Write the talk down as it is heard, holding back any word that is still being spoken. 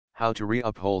How to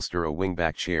reupholster a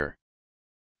wingback chair.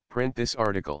 Print this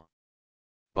article.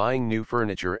 Buying new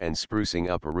furniture and sprucing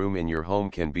up a room in your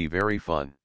home can be very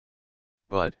fun.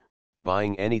 But,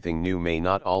 buying anything new may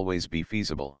not always be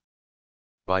feasible.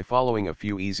 By following a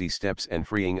few easy steps and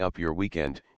freeing up your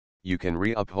weekend, you can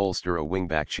reupholster a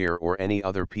wingback chair or any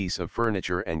other piece of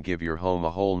furniture and give your home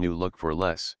a whole new look for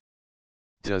less.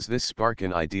 Does this spark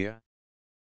an idea?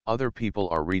 Other people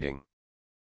are reading.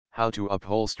 How to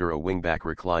upholster a wingback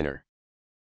recliner.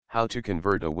 How to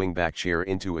convert a wingback chair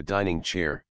into a dining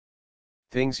chair.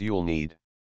 Things you'll need.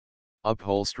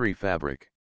 Upholstery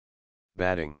fabric.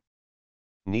 Batting.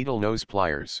 Needle nose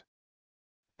pliers.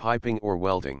 Piping or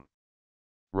welding.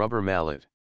 Rubber mallet.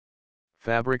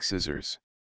 Fabric scissors.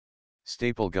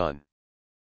 Staple gun.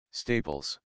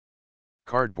 Staples.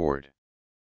 Cardboard.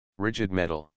 Rigid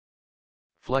metal.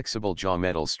 Flexible jaw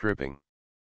metal stripping.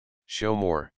 Show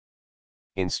more.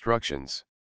 Instructions.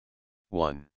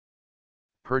 1.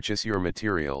 Purchase your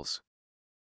materials.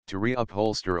 To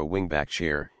reupholster a wingback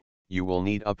chair, you will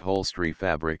need upholstery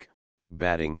fabric,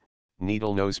 batting,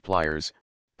 needle nose pliers,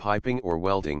 piping or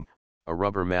welding, a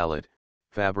rubber mallet,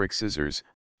 fabric scissors,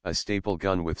 a staple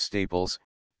gun with staples,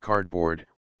 cardboard,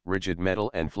 rigid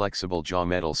metal and flexible jaw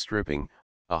metal stripping,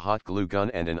 a hot glue gun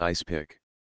and an ice pick.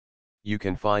 You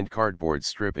can find cardboard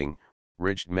stripping,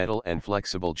 rigid metal and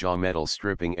flexible jaw metal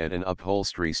stripping at an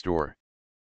upholstery store.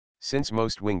 Since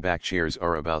most wingback chairs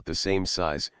are about the same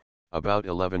size, about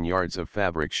 11 yards of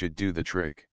fabric should do the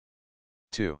trick.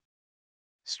 2.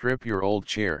 Strip your old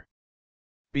chair.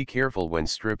 Be careful when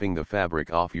stripping the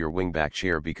fabric off your wingback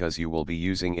chair because you will be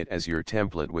using it as your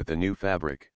template with the new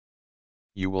fabric.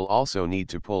 You will also need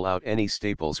to pull out any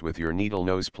staples with your needle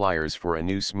nose pliers for a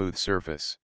new smooth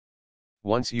surface.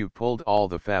 Once you've pulled all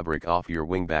the fabric off your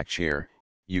wingback chair,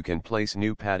 you can place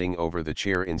new padding over the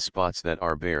chair in spots that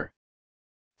are bare.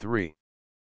 3.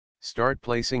 Start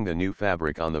placing the new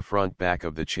fabric on the front back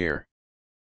of the chair.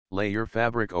 Lay your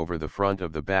fabric over the front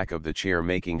of the back of the chair,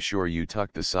 making sure you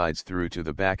tuck the sides through to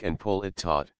the back and pull it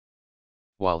taut.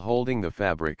 While holding the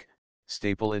fabric,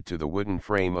 staple it to the wooden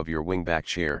frame of your wingback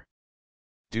chair.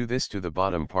 Do this to the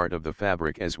bottom part of the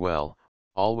fabric as well,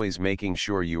 always making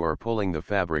sure you are pulling the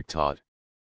fabric taut.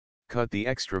 Cut the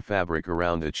extra fabric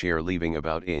around the chair, leaving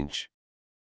about inch.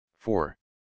 4.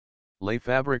 Lay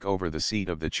fabric over the seat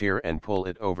of the chair and pull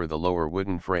it over the lower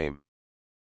wooden frame.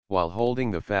 While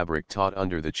holding the fabric taut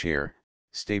under the chair,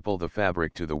 staple the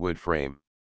fabric to the wood frame.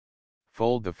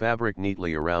 Fold the fabric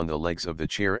neatly around the legs of the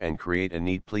chair and create a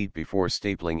neat pleat before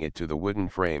stapling it to the wooden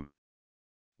frame.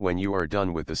 When you are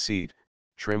done with the seat,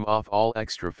 trim off all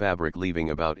extra fabric,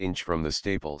 leaving about inch from the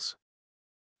staples.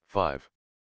 5.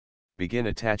 Begin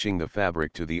attaching the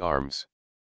fabric to the arms.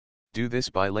 Do this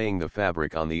by laying the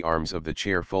fabric on the arms of the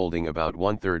chair, folding about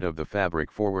 1/3 of the fabric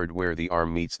forward where the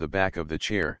arm meets the back of the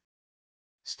chair.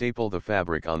 Staple the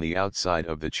fabric on the outside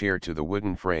of the chair to the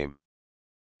wooden frame.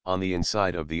 On the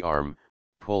inside of the arm,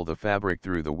 pull the fabric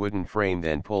through the wooden frame,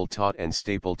 then pull taut and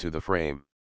staple to the frame.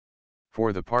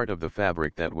 For the part of the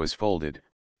fabric that was folded,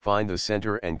 find the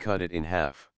center and cut it in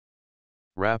half.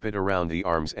 Wrap it around the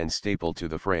arms and staple to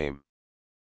the frame.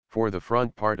 For the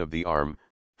front part of the arm,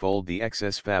 fold the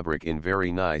excess fabric in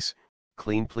very nice,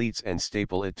 clean pleats and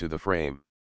staple it to the frame.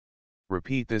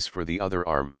 Repeat this for the other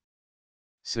arm.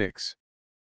 6.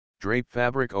 Drape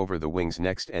fabric over the wings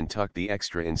next and tuck the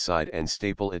extra inside and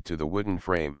staple it to the wooden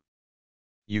frame.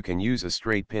 You can use a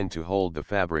straight pin to hold the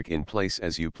fabric in place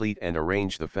as you pleat and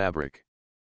arrange the fabric.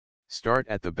 Start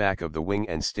at the back of the wing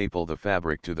and staple the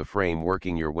fabric to the frame,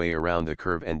 working your way around the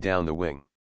curve and down the wing.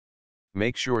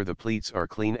 Make sure the pleats are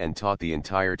clean and taut the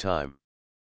entire time.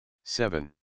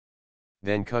 7.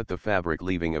 Then cut the fabric,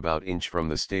 leaving about inch from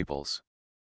the staples.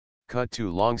 Cut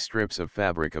 2 long strips of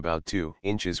fabric about 2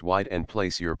 inches wide and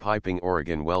place your piping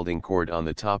Oregon welding cord on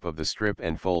the top of the strip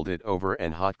and fold it over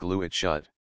and hot glue it shut.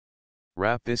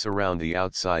 Wrap this around the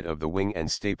outside of the wing and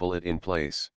staple it in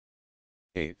place.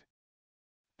 8.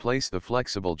 Place the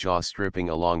flexible jaw stripping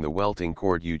along the welding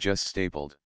cord you just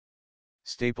stapled.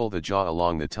 Staple the jaw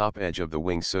along the top edge of the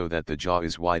wing so that the jaw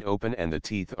is wide open and the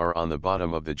teeth are on the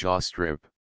bottom of the jaw strip.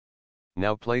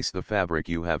 Now place the fabric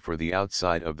you have for the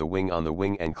outside of the wing on the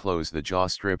wing and close the jaw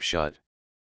strip shut.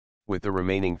 With the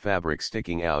remaining fabric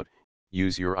sticking out,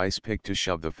 use your ice pick to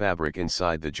shove the fabric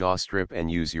inside the jaw strip and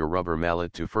use your rubber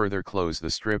mallet to further close the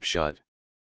strip shut.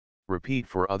 Repeat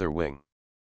for other wing.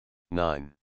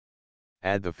 9.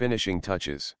 Add the finishing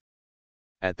touches.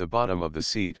 At the bottom of the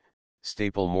seat,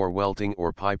 staple more welding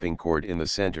or piping cord in the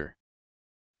center.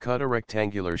 Cut a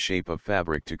rectangular shape of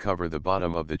fabric to cover the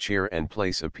bottom of the chair and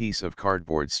place a piece of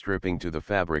cardboard stripping to the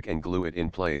fabric and glue it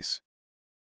in place.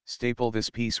 Staple this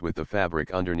piece with the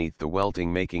fabric underneath the welting,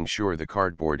 making sure the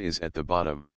cardboard is at the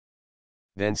bottom.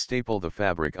 Then staple the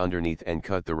fabric underneath and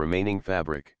cut the remaining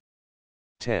fabric.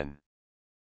 10.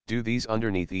 Do these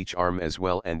underneath each arm as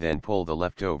well, and then pull the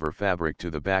leftover fabric to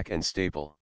the back and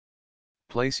staple.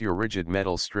 Place your rigid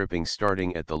metal stripping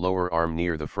starting at the lower arm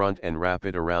near the front and wrap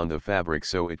it around the fabric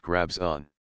so it grabs on.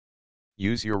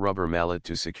 Use your rubber mallet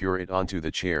to secure it onto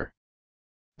the chair.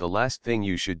 The last thing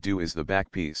you should do is the back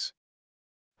piece.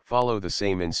 Follow the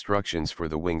same instructions for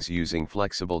the wings using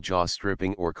flexible jaw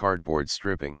stripping or cardboard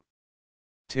stripping.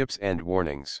 Tips and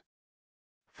warnings.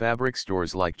 Fabric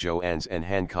stores like Joann's and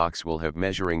Hancock's will have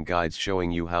measuring guides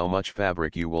showing you how much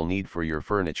fabric you will need for your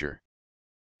furniture.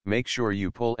 Make sure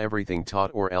you pull everything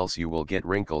taut or else you will get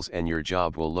wrinkles and your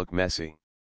job will look messy.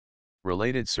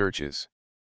 Related searches.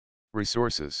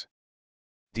 Resources.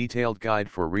 Detailed guide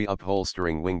for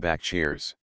reupholstering wingback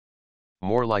chairs.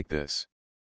 More like this.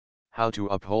 How to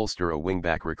upholster a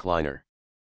wingback recliner.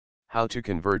 How to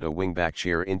convert a wingback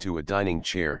chair into a dining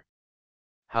chair.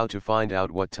 How to find out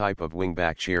what type of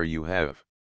wingback chair you have.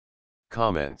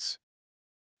 Comments.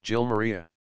 Jill Maria.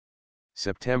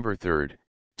 September 3,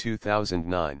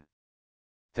 2009.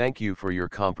 Thank you for your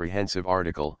comprehensive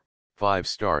article, 5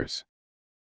 stars.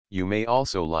 You may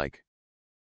also like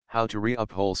how to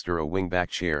reupholster a wingback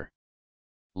chair.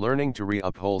 Learning to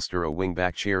reupholster a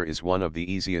wingback chair is one of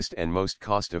the easiest and most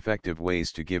cost-effective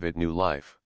ways to give it new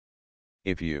life.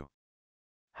 If you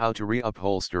how to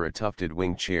reupholster a tufted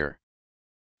wing chair.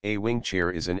 A wing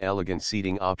chair is an elegant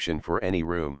seating option for any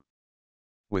room.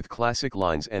 With classic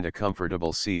lines and a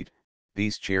comfortable seat,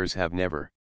 these chairs have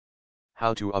never.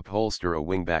 How to upholster a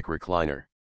wingback recliner.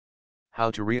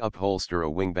 How to reupholster a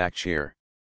wingback chair.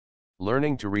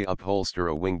 Learning to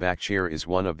reupholster a wingback chair is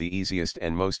one of the easiest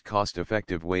and most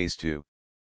cost-effective ways to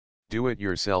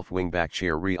do-it-yourself wingback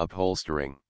chair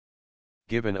reupholstering.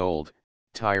 Give an old,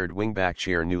 tired wingback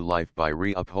chair new life by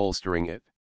reupholstering it.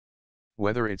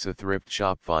 Whether it's a thrift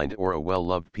shop find or a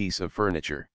well-loved piece of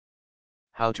furniture.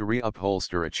 How to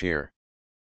reupholster a chair.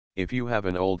 If you have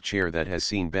an old chair that has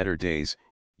seen better days,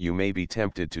 you may be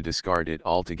tempted to discard it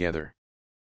altogether.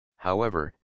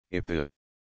 However, if the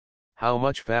how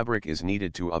much fabric is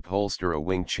needed to upholster a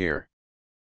wing chair.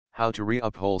 How to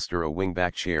reupholster a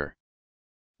wingback chair.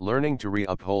 Learning to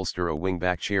reupholster a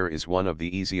wingback chair is one of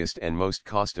the easiest and most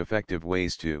cost-effective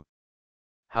ways to.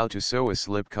 How to sew a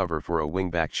slipcover for a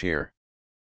wingback chair.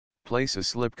 Place a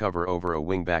slipcover over a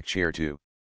wingback chair to.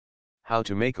 How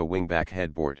to make a wingback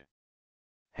headboard.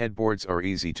 Headboards are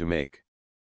easy to make.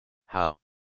 How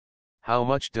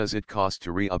much does it cost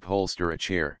to reupholster a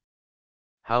chair?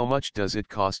 How much does it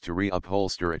cost to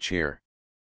reupholster a chair?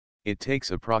 It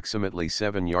takes approximately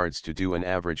 7 yards to do an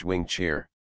average wing chair.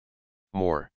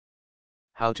 More.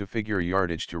 How to figure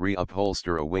yardage to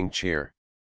reupholster a wing chair.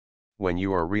 When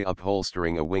you are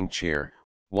reupholstering a wing chair,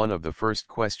 one of the first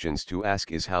questions to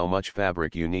ask is how much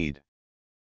fabric you need.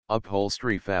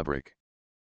 Upholstery fabric.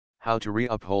 How to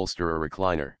reupholster a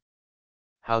recliner.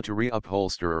 How to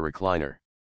reupholster a recliner.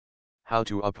 How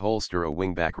to upholster a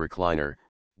wingback recliner.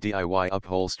 DIY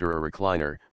upholster a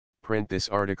recliner. Print this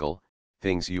article,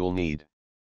 things you'll need.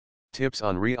 Tips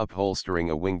on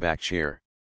reupholstering a wingback chair.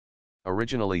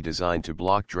 Originally designed to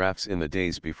block drafts in the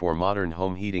days before modern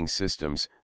home heating systems,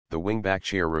 the wingback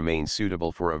chair remains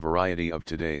suitable for a variety of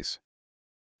today's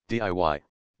DIY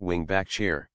wingback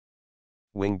chair.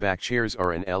 Wingback chairs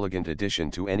are an elegant addition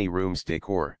to any room's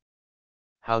decor.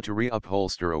 How to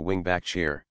reupholster a wingback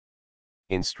chair.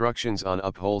 Instructions on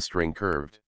upholstering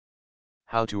curved.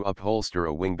 How to upholster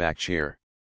a wingback chair.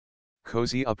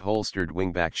 Cozy upholstered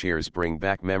wingback chairs bring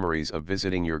back memories of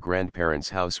visiting your grandparents'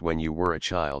 house when you were a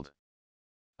child.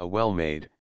 A well-made,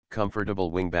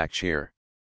 comfortable wingback chair.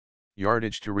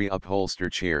 Yardage to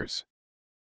reupholster chairs.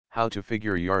 How to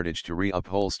figure yardage to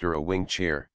reupholster a wing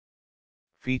chair.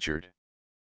 Featured.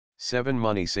 7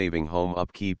 money-saving home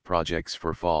upkeep projects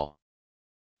for fall.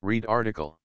 Read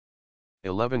article.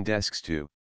 11 desks to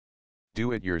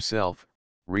do it yourself,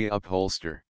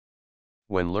 reupholster.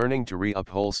 When learning to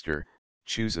reupholster,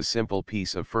 choose a simple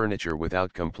piece of furniture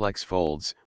without complex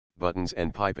folds, buttons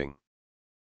and piping.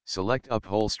 Select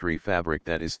upholstery fabric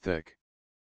that is thick.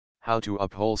 How to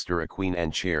upholster a queen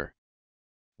Anne chair.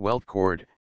 Welt cord,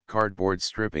 cardboard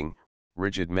stripping,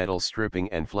 rigid metal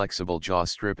stripping and flexible jaw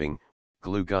stripping,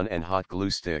 glue gun and hot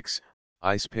glue sticks,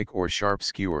 ice pick or sharp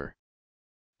skewer.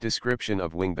 Description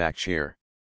of wingback chair.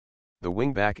 The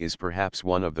wingback is perhaps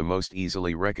one of the most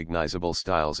easily recognizable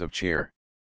styles of chair.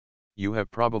 You have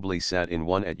probably sat in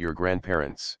one at your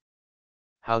grandparents'.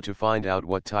 How to find out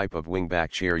what type of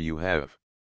wingback chair you have.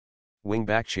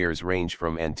 Wingback chairs range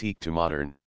from antique to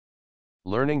modern.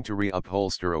 Learning to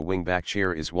reupholster a wingback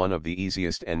chair is one of the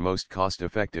easiest and most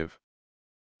cost-effective.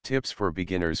 Tips for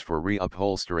beginners for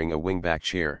reupholstering a wingback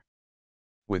chair.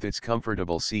 With its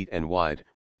comfortable seat and wide,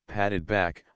 padded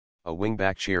back, a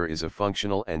wingback chair is a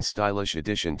functional and stylish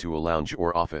addition to a lounge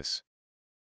or office.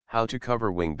 How to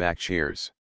cover wingback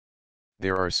chairs.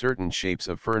 There are certain shapes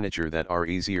of furniture that are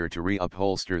easier to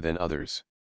reupholster than others.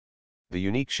 The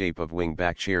unique shape of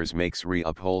wingback chairs makes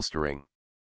reupholstering.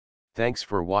 Thanks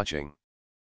for watching.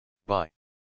 Bye.